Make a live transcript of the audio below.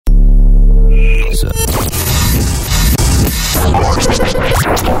Breaks.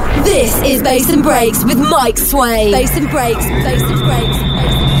 This is Bass and Breaks with Mike Sway. Bass and Breaks, Bass and Breaks, Bass and Breaks.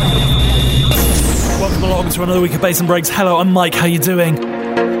 Welcome along to another week of Bass and Breaks. Hello, I'm Mike. How you doing?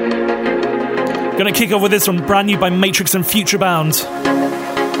 Gonna kick off with this one, brand new by Matrix and Futurebound.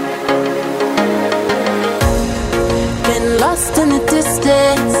 Been lost in the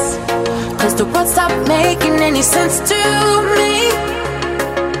distance, 'cause the world stopped making any sense to me.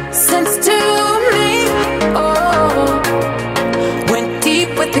 Sense to me. Oh, went deep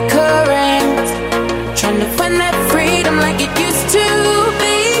with the current, trying to find that freedom like it used to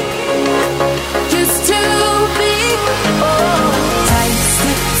be. Used to be. Oh, time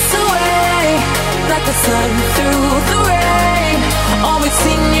slips away like the sun through the rain. Always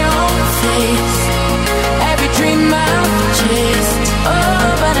seen your face, every dream I've chased. Oh,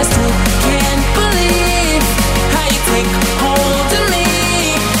 but I still can't believe how you take hold of me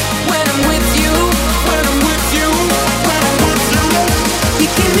when I'm with you, when I'm with you, when I'm with you. You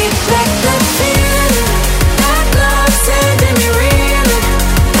give me back that feeling, that love sending me reeling.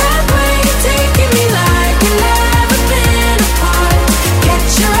 That way you're taking me like we've never been apart.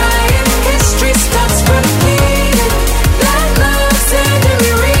 Catch your eye and history starts repeating. That love sending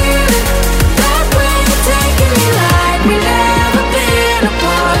me reeling. That way you're taking me like we've never been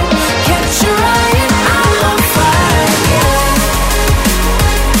apart. Catch your eye and I'm on fire, yeah.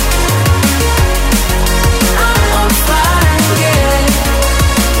 I'm on fire, yeah.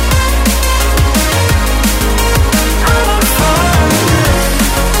 I'm on fire.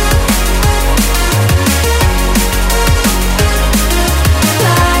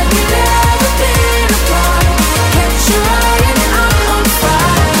 Like we've never been apart. Catch your eye and I'm on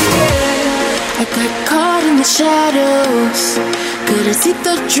fire, yeah. I got caught in the shadows, couldn't see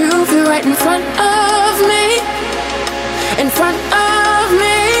the truth right in front of me. In front of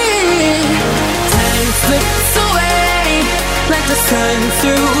me. Time slips away like the sun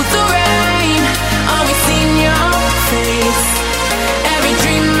through the rain. Always seen your face, every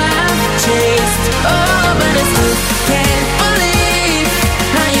dream I've chased. Oh, but I still can't believe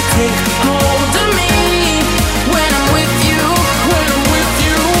how you take hold of me when I'm with you, when I'm with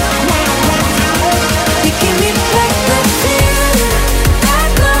you, when I'm with you. You give me back that feeling, that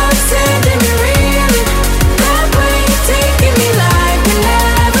love sending me reeling. That way you're taking me like we've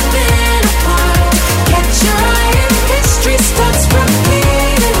never been apart. Catch your eye and history starts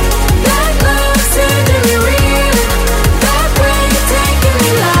repeating. That love sending me reeling. That way you're taking me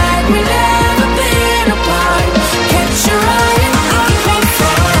like we've never been apart. Catch your eye and I'm on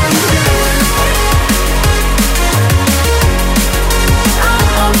fire.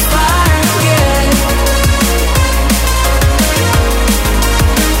 I'm on fire, yeah.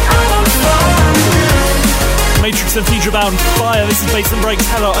 I'm on fire. Matrix and Futurebound, Fire. This is Bass and Breaks.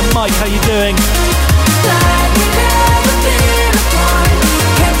 Hello, I'm Mike. How you doing? Like we've never been apart.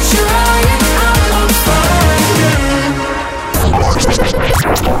 Catch your eye and I'm on fire.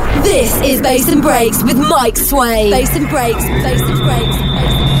 This is Bass and Breaks with Mike Sway. Bass and Breaks, Bass and Breaks, Bass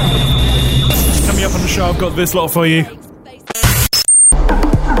and Breaks. Coming up on the show, I've got this lot for you.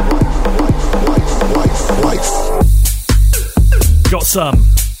 Got some.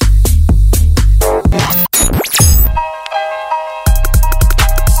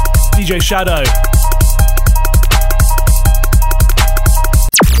 DJ Shadow.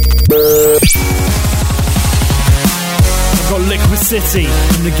 I've got Liquid City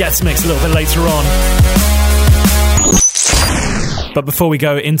in the guest mix a little bit later on. But before we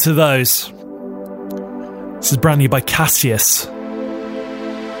go into those, this is brand new by Cassius.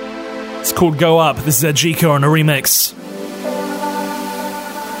 It's called Go Up. This is Ejika on a remix.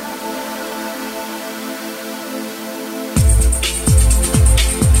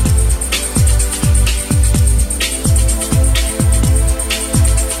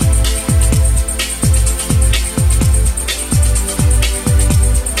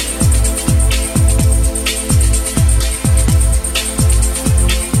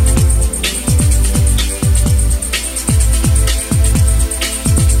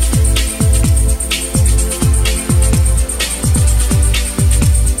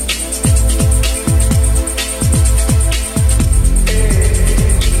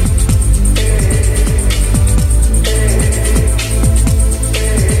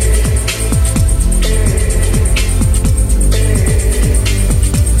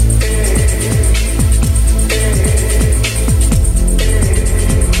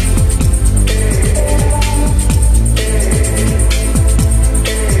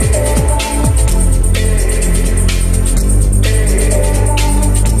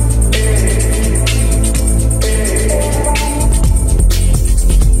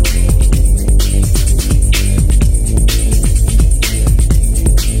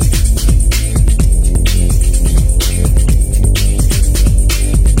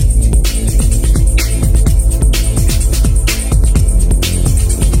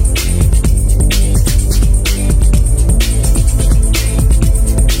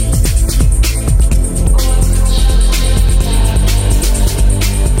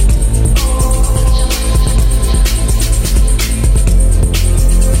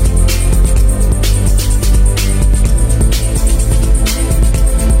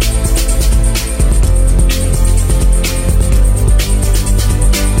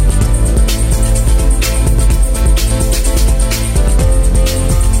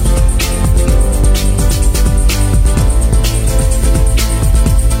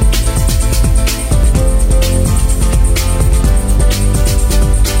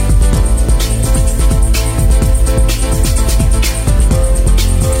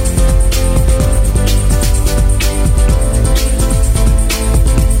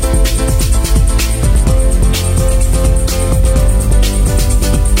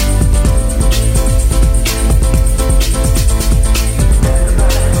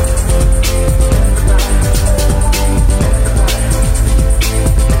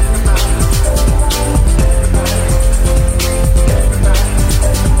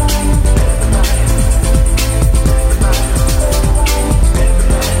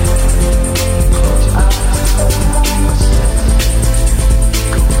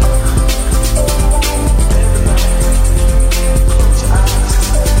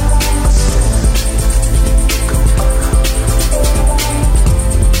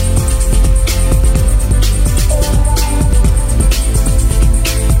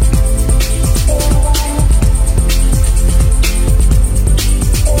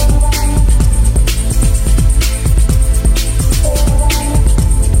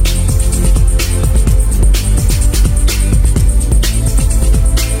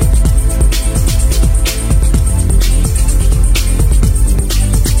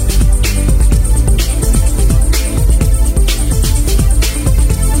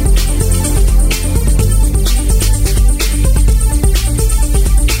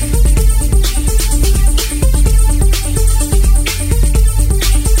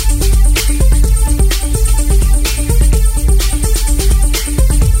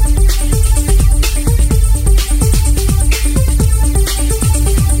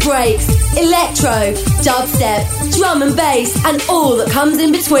 breaks, electro, dubstep, drum and bass, and all that comes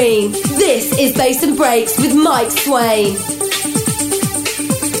in between. This is Bass and Breaks with Mike Swain.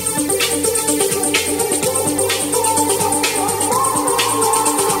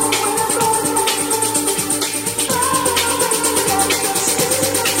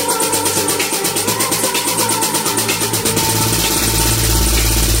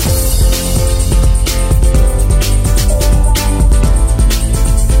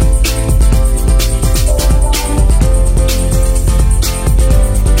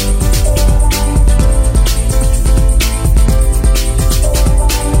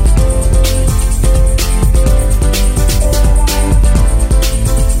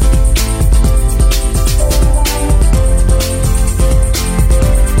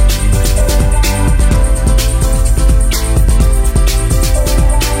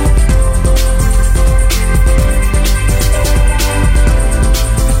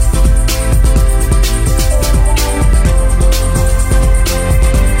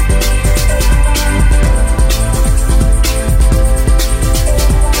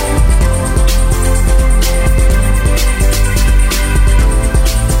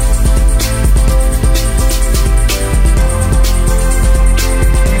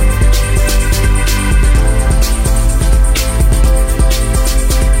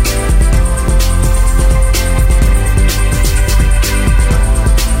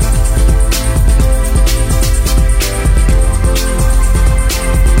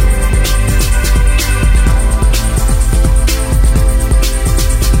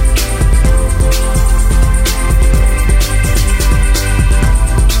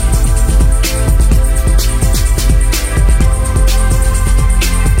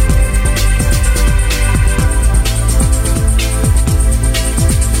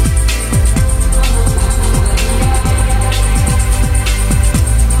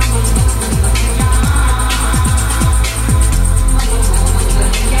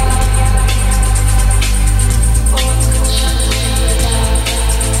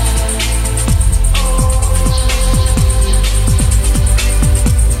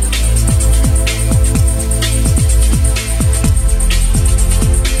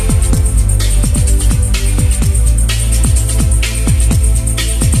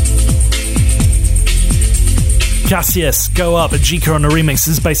 Cassius, Go Up, Ajika on the remix. This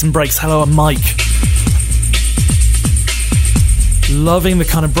is Bass and Breaks. Hello, I'm Mike. Loving the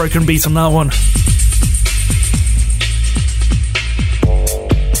kind of broken beat on that one.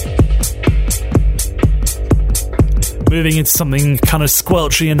 Moving into something kind of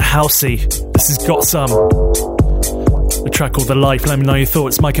squelchy and housey. This has got some. A track called The Life. Let me know your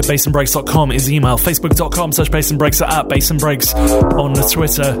thoughts. Mike at bassandbreaks.com is email. Facebook.com/bassandbreaks, at bassandbreaks on the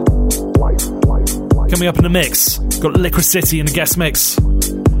Twitter. Coming up in the mix, got Liquid City in the guest mix,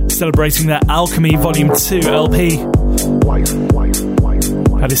 celebrating their Alchemy Volume 2 LP.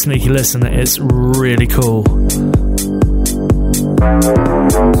 Have a sneaky listen, it's really cool.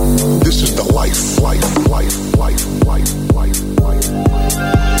 This is the life, life, life, life, life, life,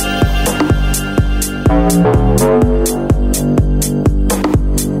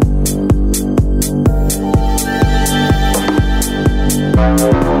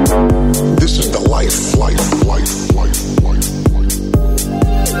 This is the life, life, life, life, life,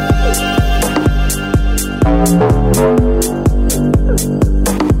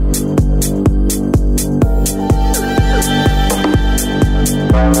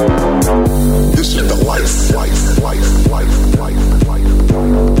 This is the life, life, life, life, life,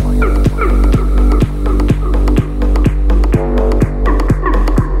 life,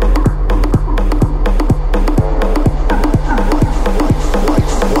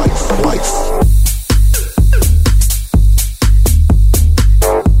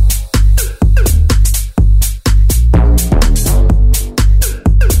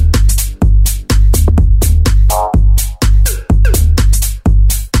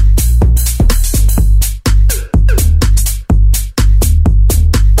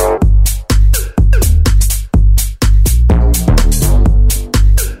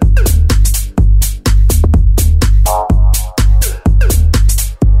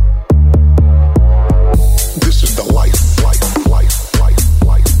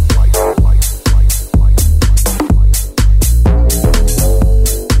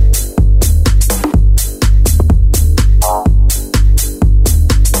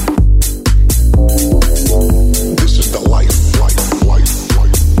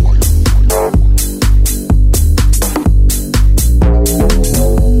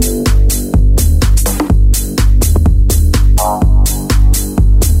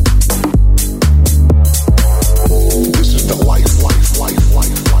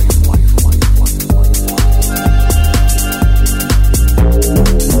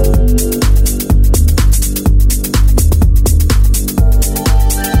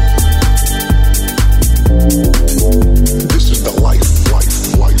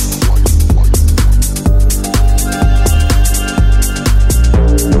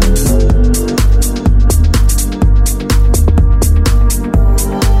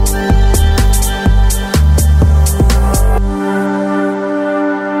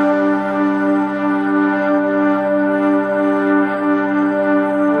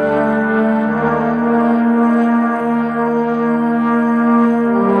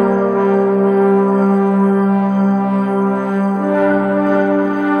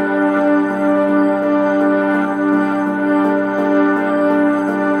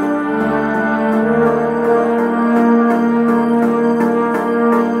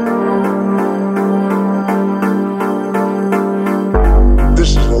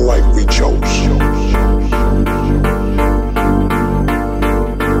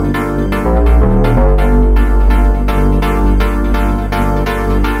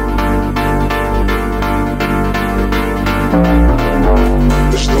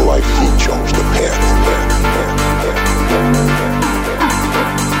 This is the life he chose, the path.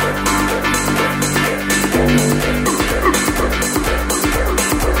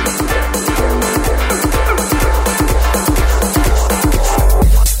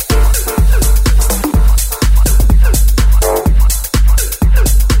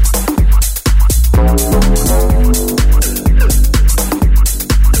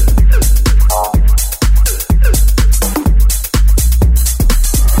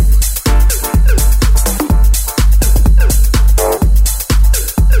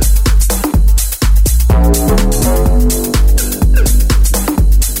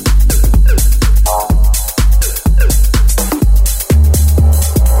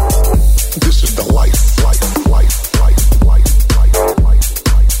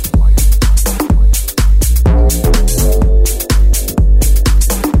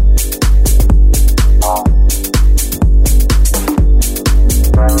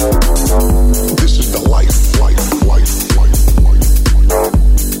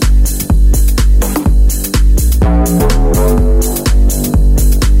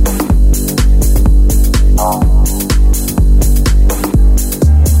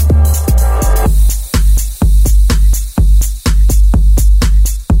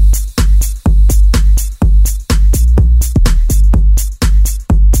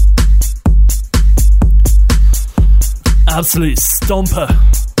 Absolute stomper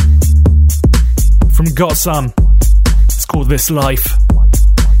from Got Some. It's called This Life.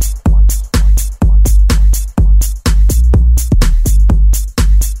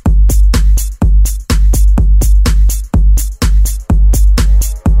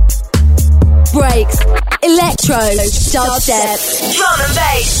 Breaks, electro, dubstep, drum and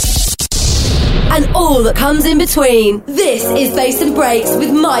bass, and all that comes in between. This is Bass and Breaks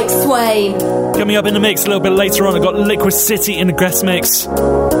with Mike Swain. Coming up in the mix a little bit later on, I've got Liquid City in the guest mix. The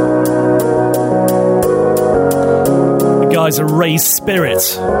guys are Raised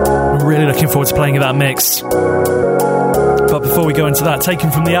Spirit. I'm really looking forward to playing in that mix. But before we go into that,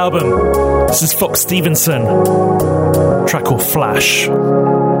 taken from the album, this is Fox Stevenson, a track called Flash.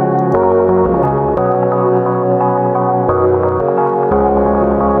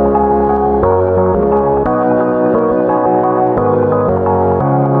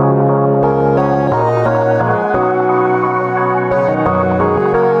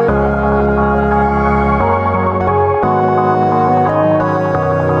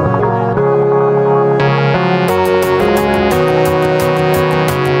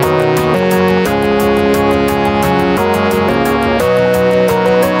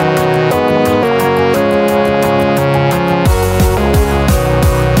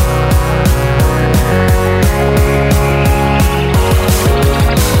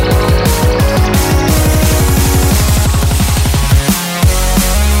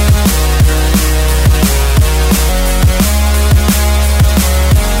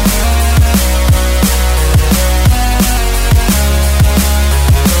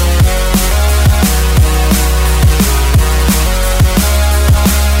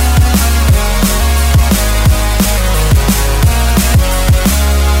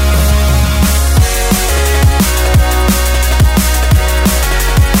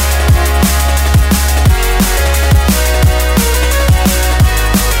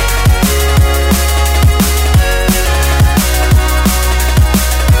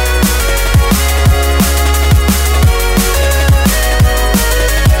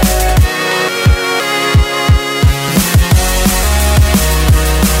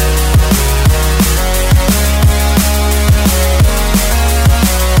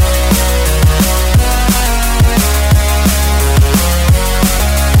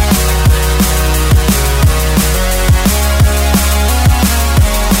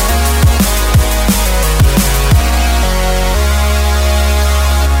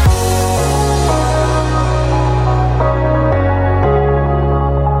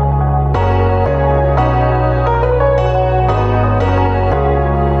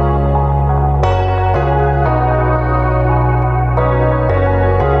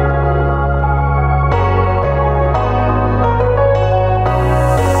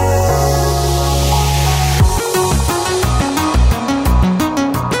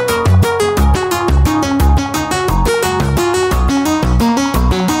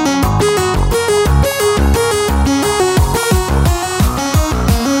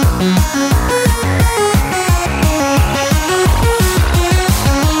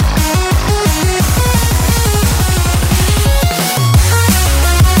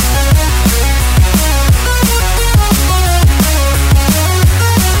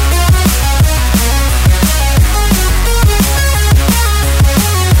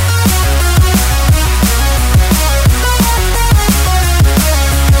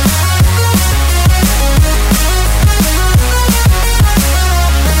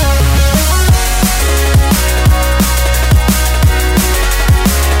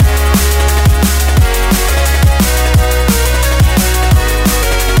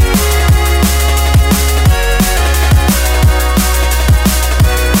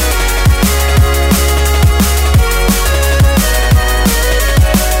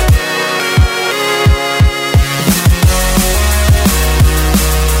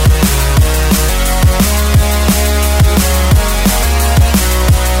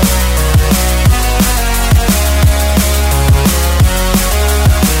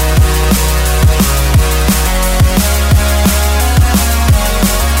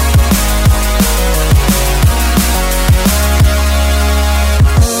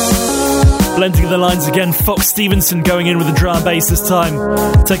 Blending the lines again, Fox Stevenson going in with the drum and bass this time.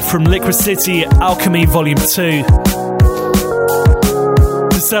 Taken from Liquid City, Alchemy Volume 2.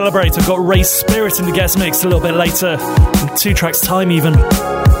 To celebrate, I've got Ray Spirit in the guest mix a little bit later, in 2 tracks time even.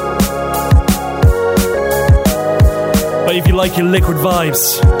 But if you like your liquid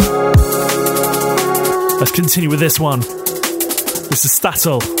vibes, let's continue with this one. This is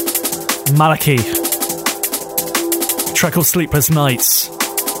Statel, Malaki. Track called Sleepless Nights.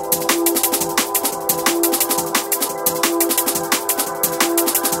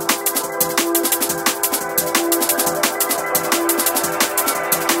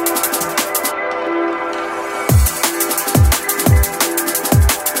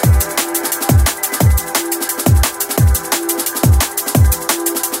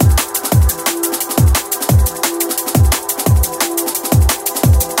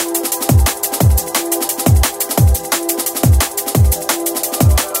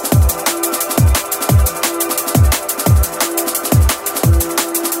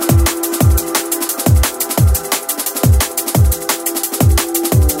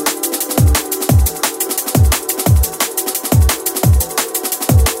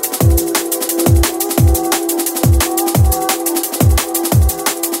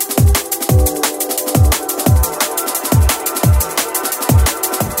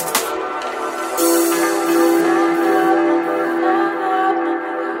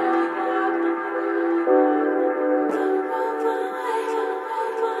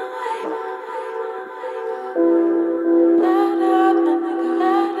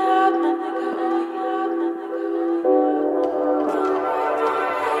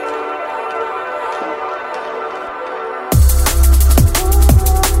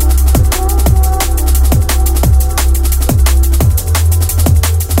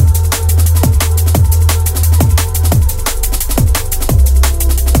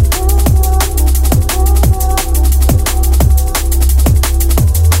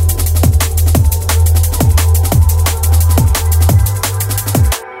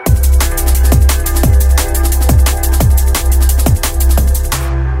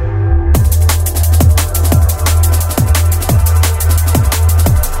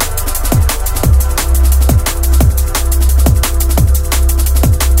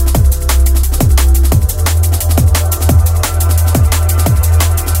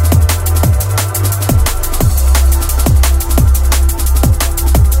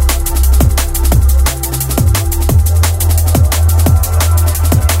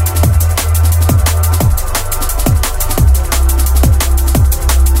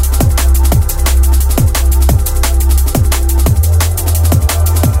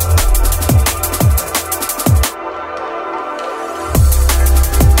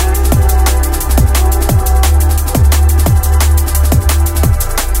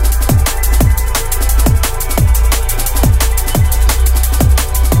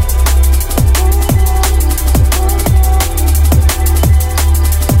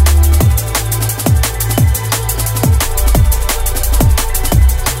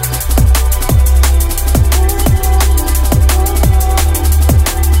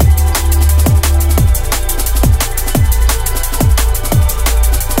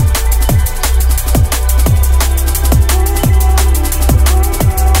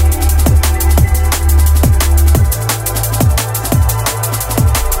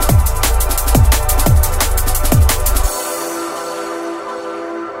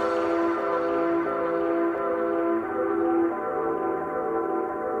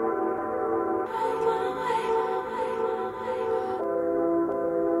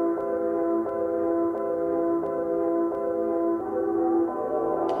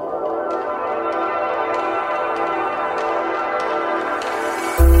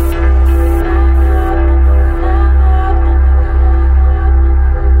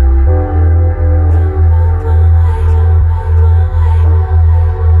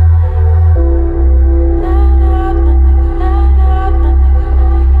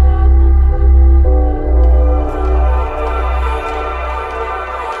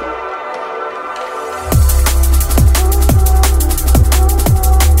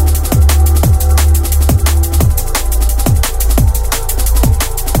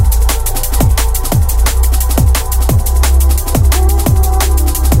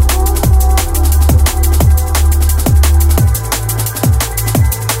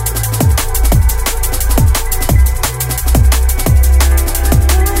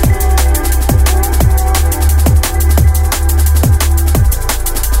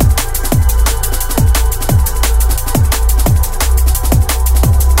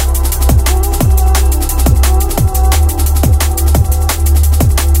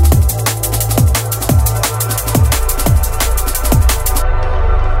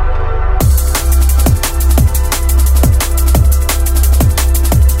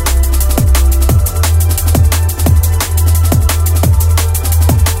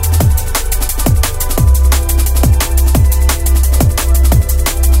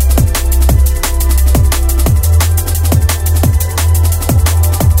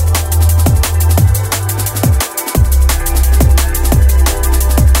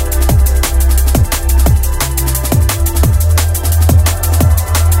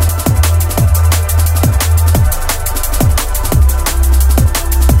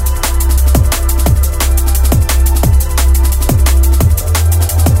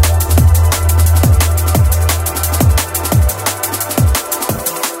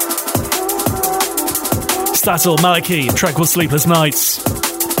 Stazzle, Maliki, track called Sleepless Nights.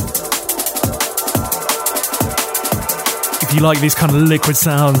 If you like these kind of liquid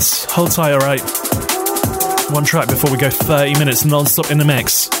sounds, hold tight, alright? One track before we go 30 minutes non-stop in the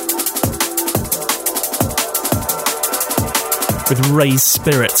mix. With Ray's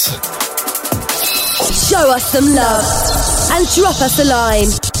Spirit. Show us some love and drop us a line.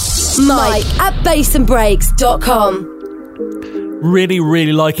 Mike at bassandbreaks.com. Really,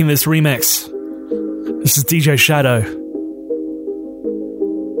 really liking this remix. This is DJ Shadow.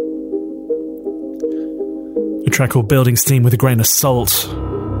 A track called Building Steam with a Grain of Salt.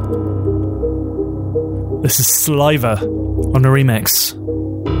 This is Saliva on the remix.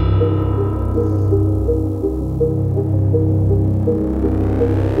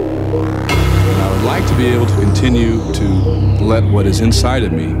 To be able to continue to let what is inside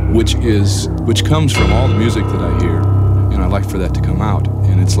of me, which comes from all the music that I hear, and I'd like for that to come out.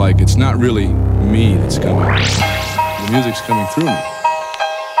 And it's like it's not really me that's coming. The music's coming through me.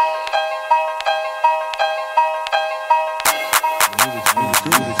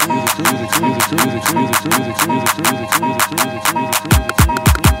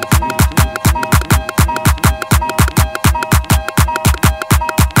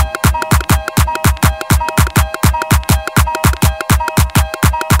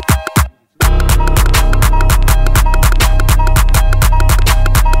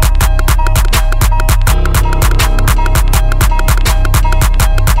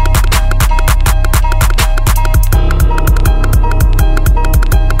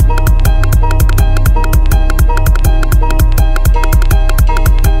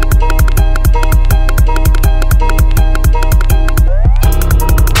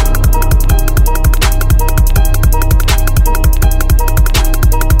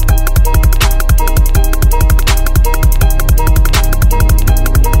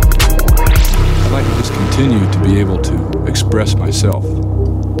 Myself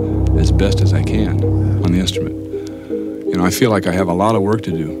as best as I can on the instrument. You know, I feel like I have a lot of work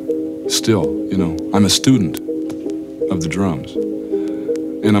to do still. You know, I'm a student of the drums,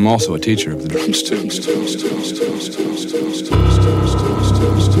 and I'm also a teacher of the drums too.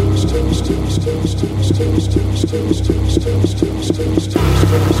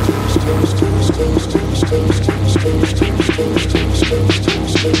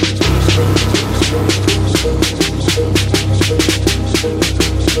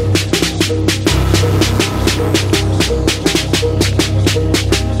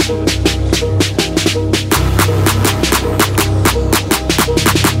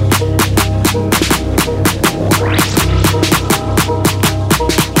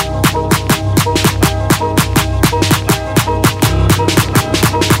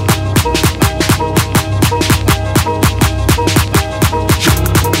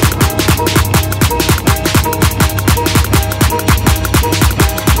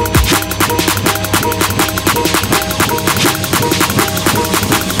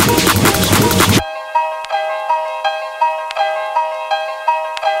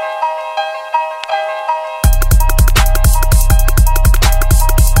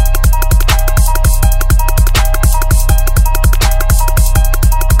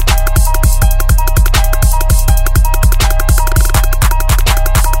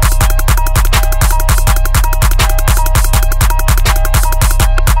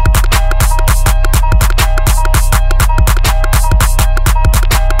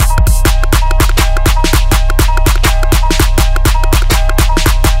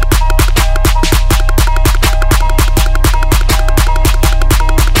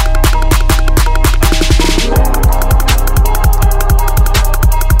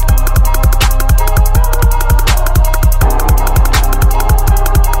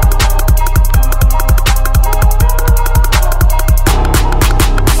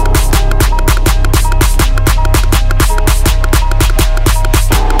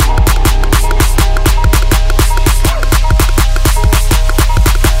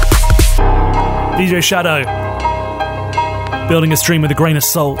 DJ Shadow, Building a Stream with a Grain of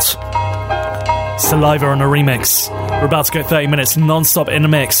Salt, Saliva on a remix. We're about to go 30 minutes non-stop in the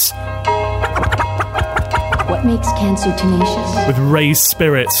mix. What makes cancer tenacious? With Ray's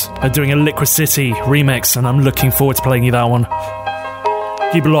Spirit. They're doing a Liquid City remix, and I'm looking forward to playing you that one.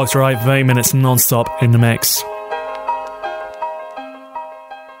 Keep it locked, right? 30 minutes non-stop in the mix.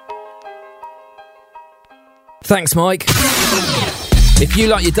 Thanks, Mike. If you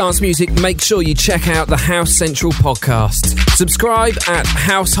like your dance music, make sure you check out the House Central podcast. Subscribe at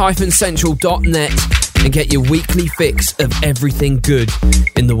house-central.net and get your weekly fix of everything good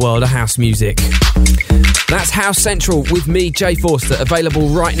in the world of house music. That's House Central with me, Jay Forster, available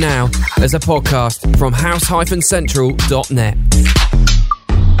right now as a podcast from house-central.net.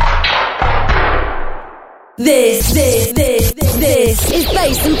 This is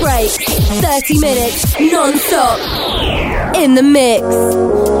Bass and Breaks. 30 minutes non-stop in the mix.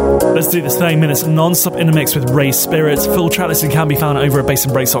 Let's do this 30 minutes non-stop in the mix with Ray Spirits. Full track listing can be found over at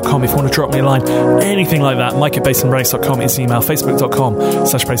bassandbreaks.com if you want to drop me a line. Anything like that, Mike at bassandbreaks.com is the email.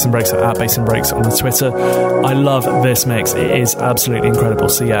 Facebook.com/bassandbreaks at bassandbreaks on the Twitter. I love this mix. It is absolutely incredible.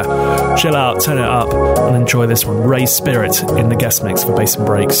 So yeah, chill out, turn it up, and enjoy this one. Ray Spirit in the guest mix for Bass and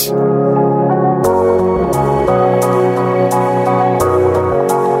Breaks.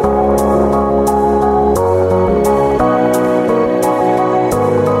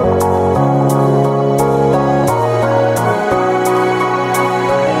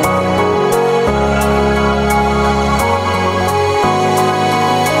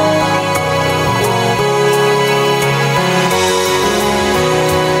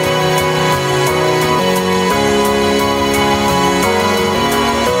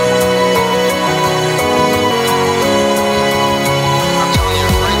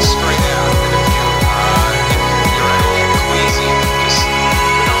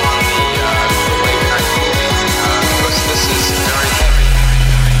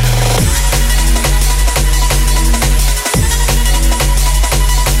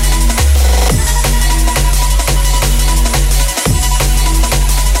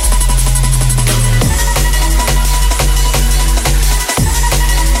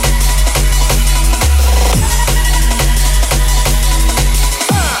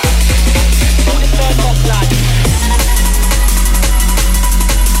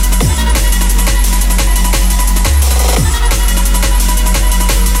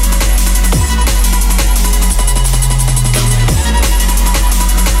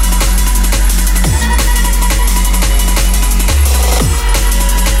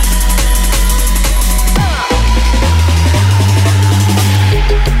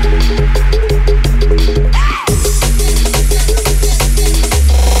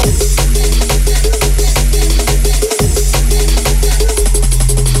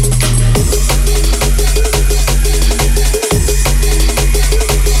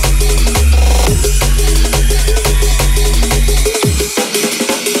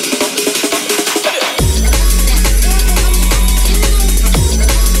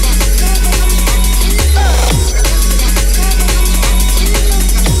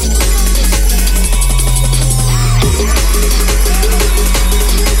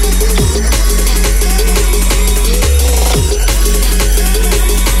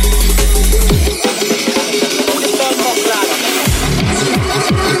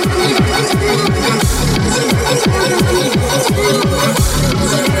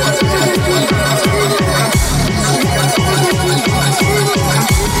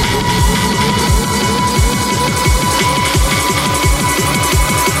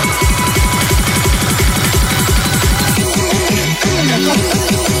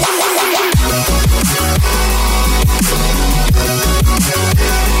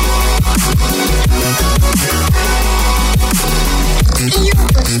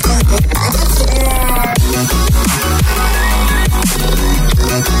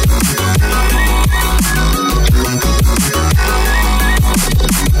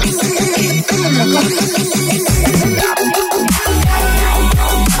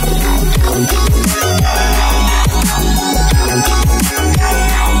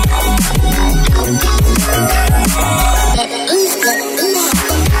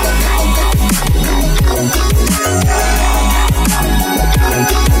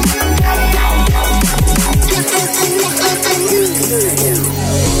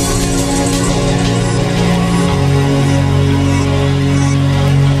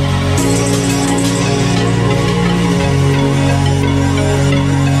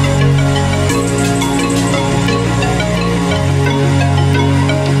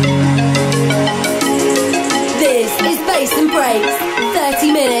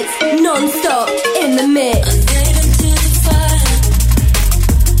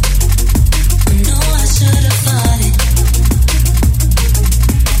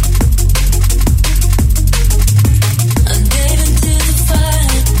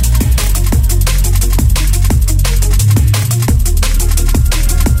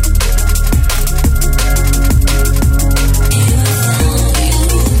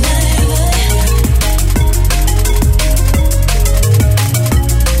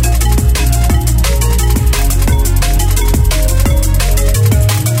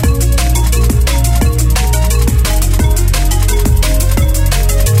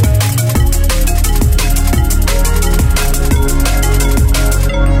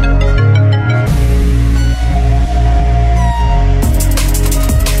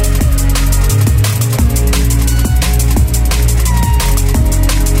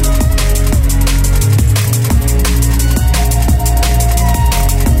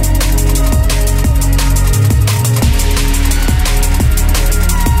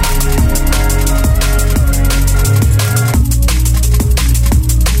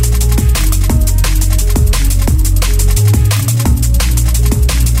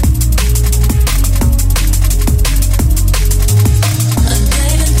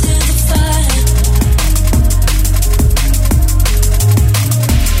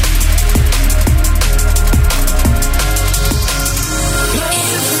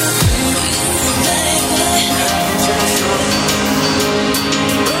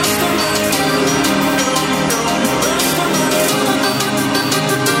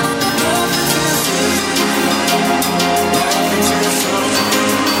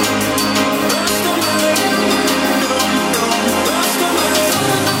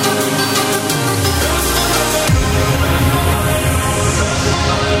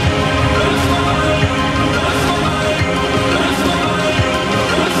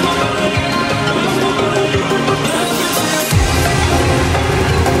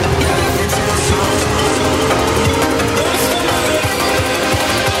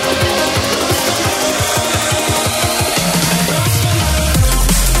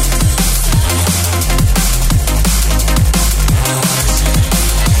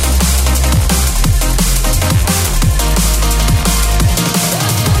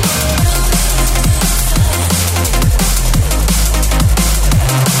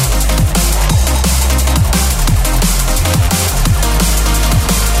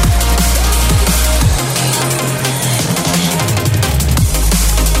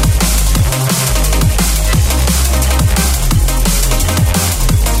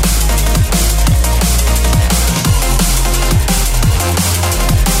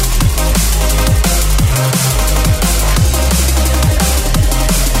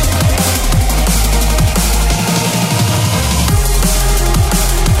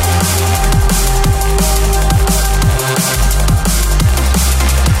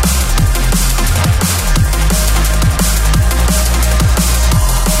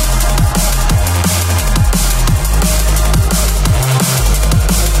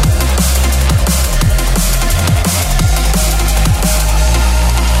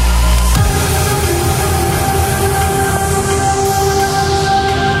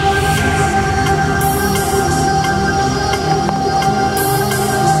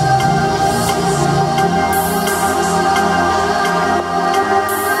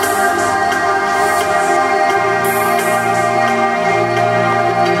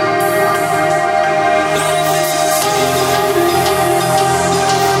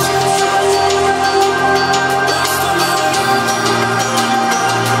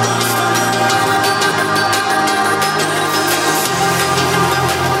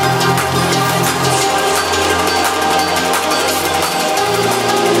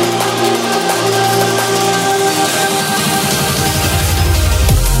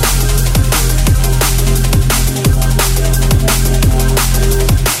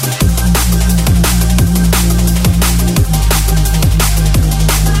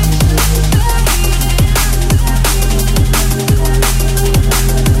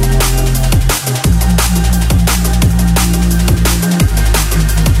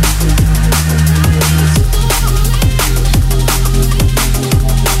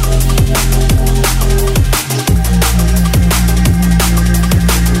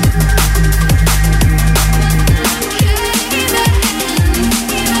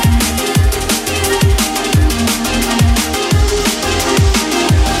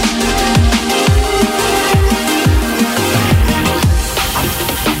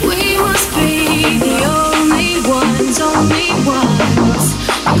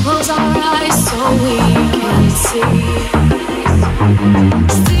 Close our eyes so we can see.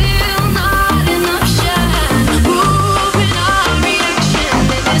 Still not enough shine. Moving our reaction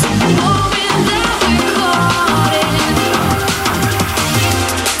in this moment that we're caught in.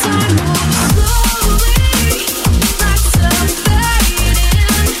 Time moves slowly, lights are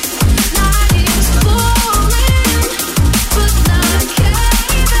fading. Night is falling, but not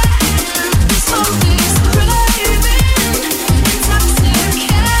caving. Smoke is craving,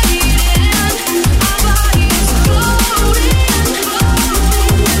 intoxicating. Our bodies floating,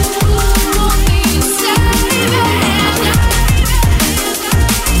 won't be saving.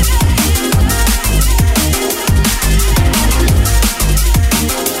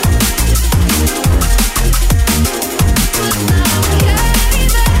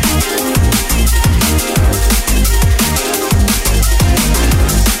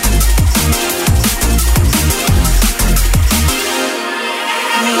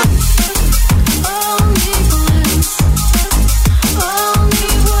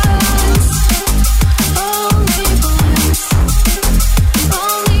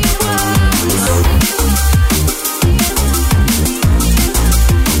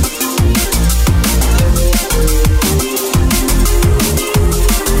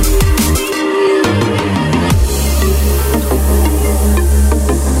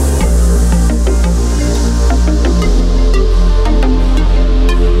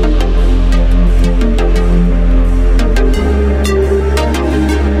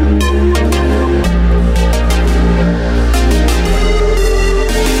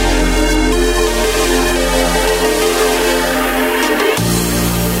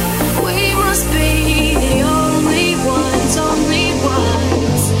 We must be the only ones, only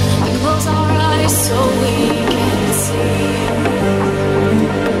ones. I close our eyes so we can see.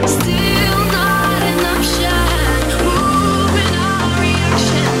 Still not enough shine. Moving our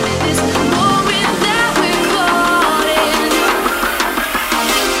reaction in this moment that we're caught in.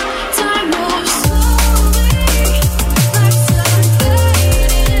 Time moves slowly, lights are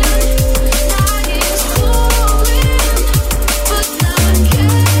fading. Night is falling, but not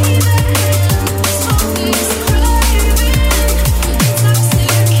caving. Smoke is craving,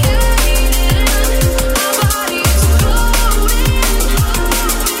 intoxicating. Our bodies floating,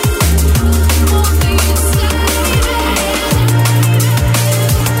 won't be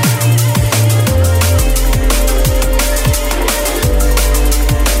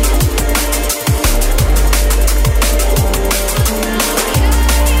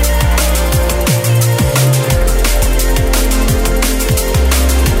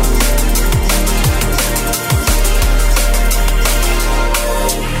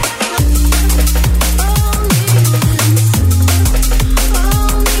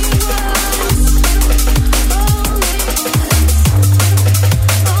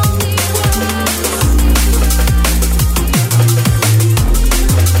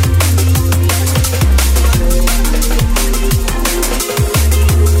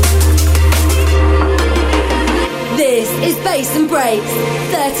This is Bass and Breaks.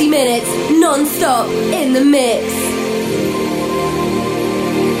 30 minutes non-stop in the mix.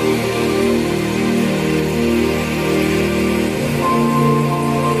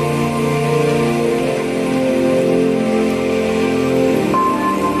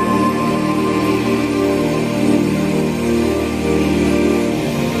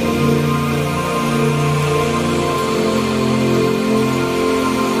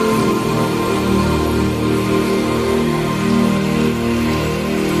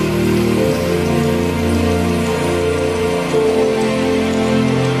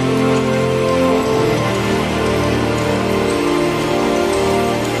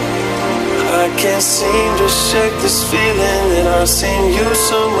 I can't seem to shake this feeling that I've seen you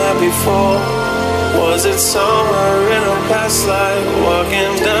somewhere before. Was it somewhere in a past life,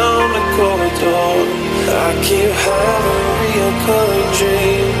 walking down the corridor? I keep having reoccurring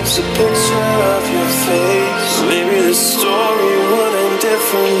dreams, a picture of your face. Maybe the story would end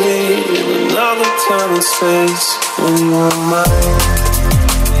differently in another time and space when you were mine.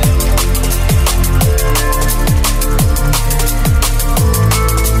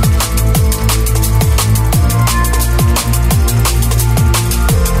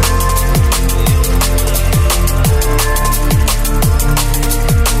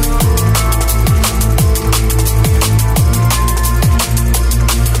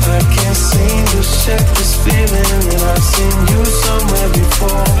 Check this feeling that I've seen you somewhere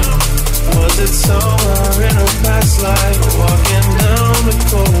before. Was it somewhere in a past life, walking down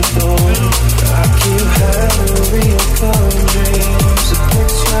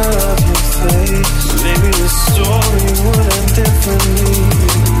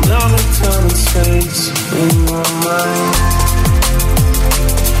time and space in my mind.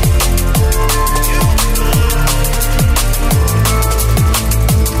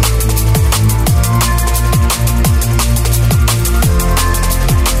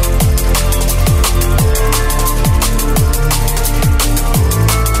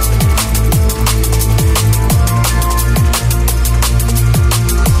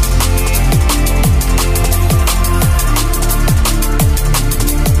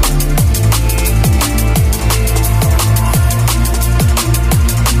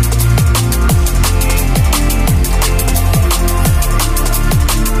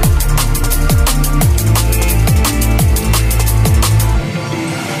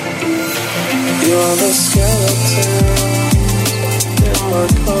 You're the skeleton in my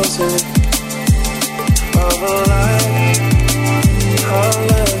closet of a life I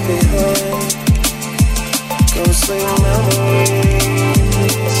left behind. Ghostly memories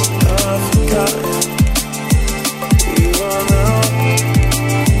I've forgotten. We run out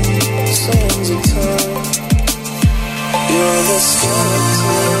sands of time. You're the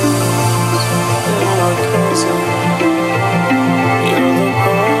skeleton in my closet. You're the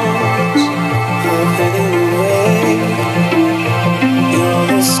bones hidden away. You're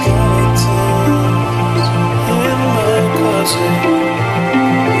the skeletons in my closet.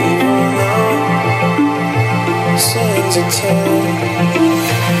 We run out sands of time.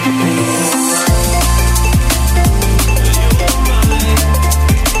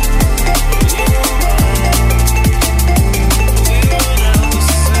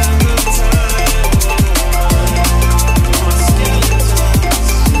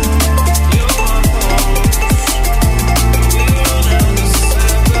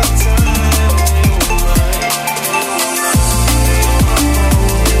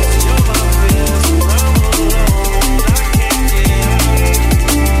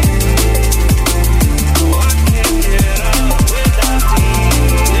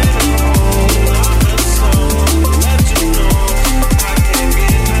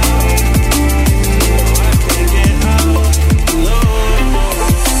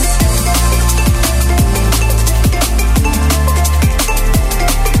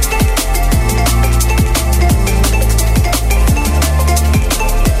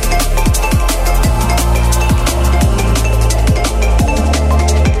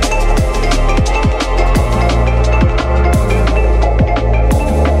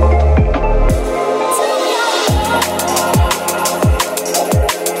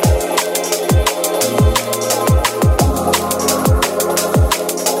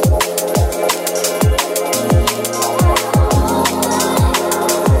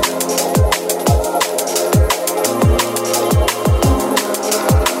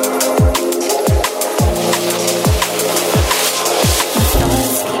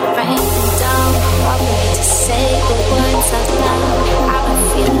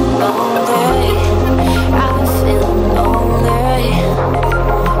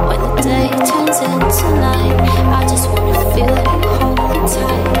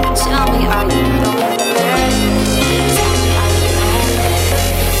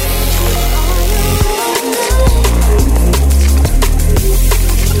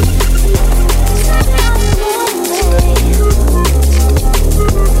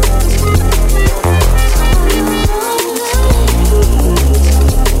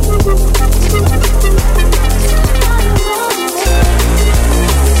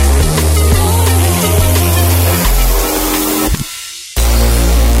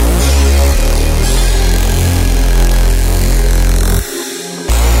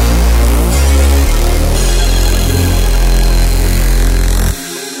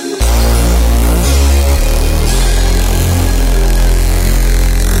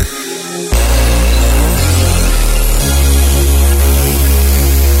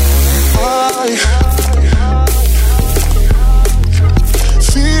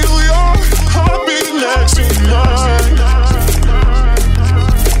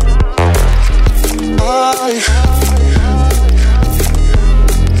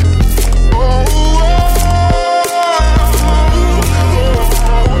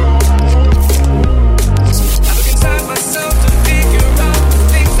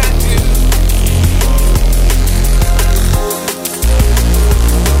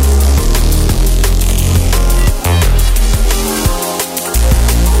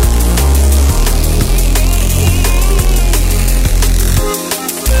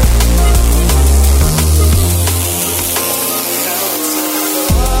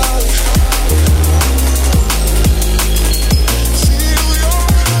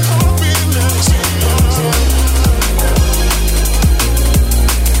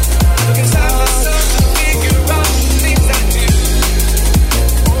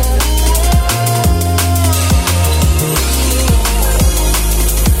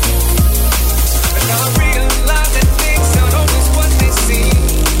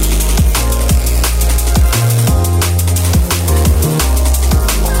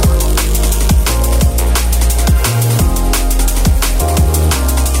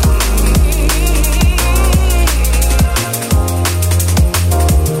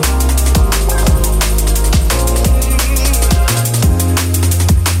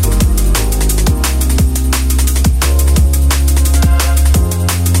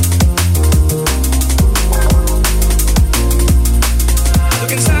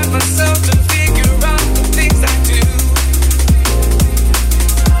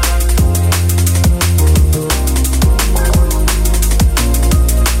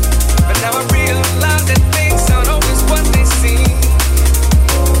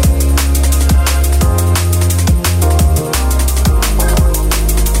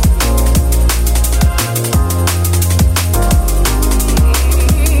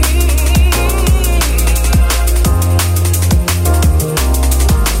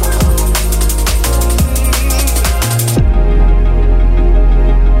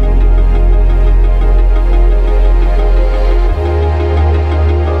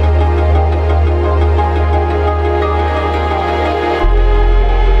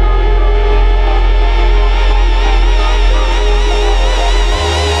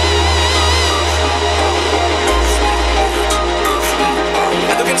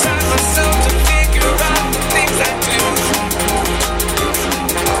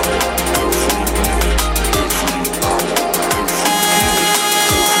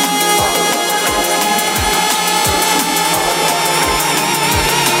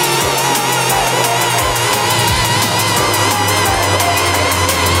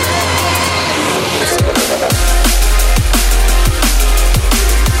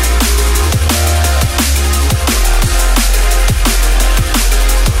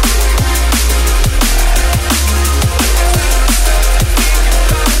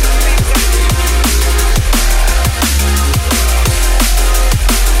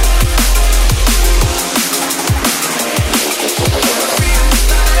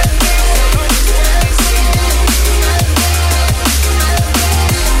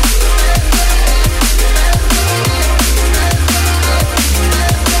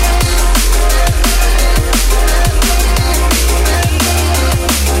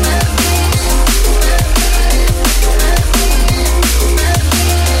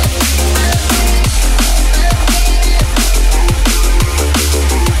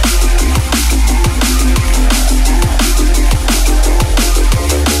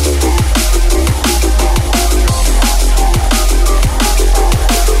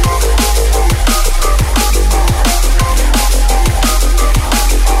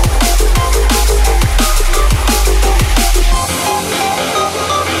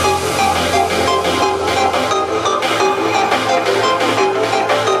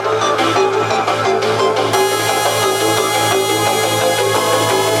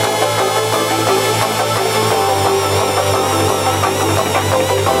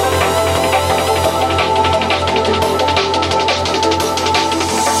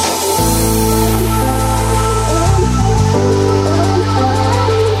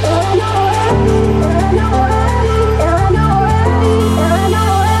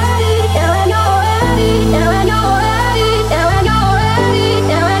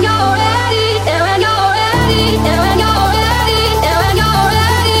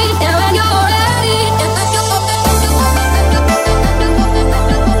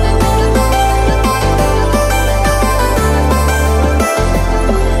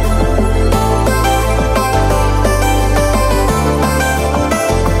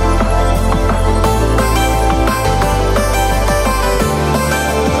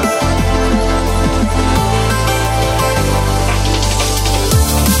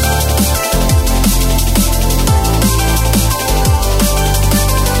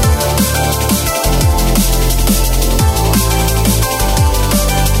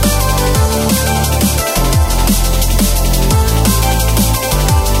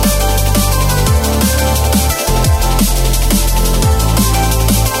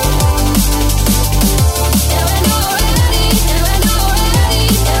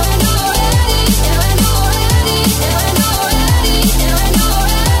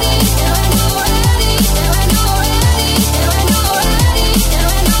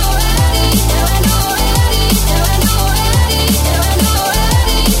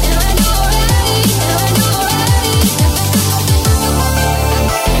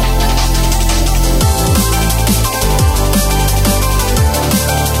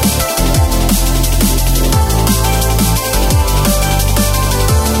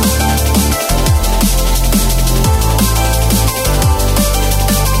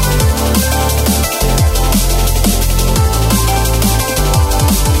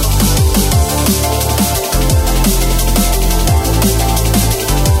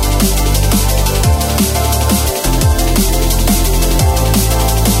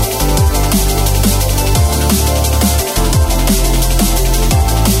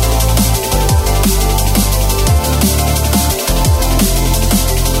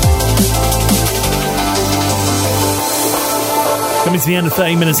 to the end of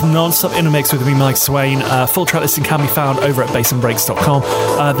 30 minutes non-stop in a mix with me, Mike Swain. Full track listing can be found over at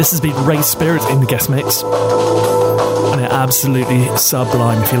bassandbreaks.com. This has been Ray Spirit in the guest mix. And it absolutely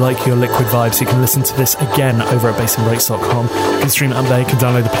sublime. If you like your liquid vibes, you can listen to this again over at bassandbreaks.com. You can stream it up there, you can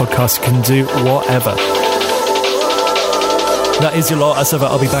download the podcast, you can do whatever. That is your lot. As ever,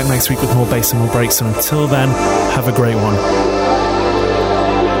 I'll be back next week with more bass and more breaks. And until then, have a great one.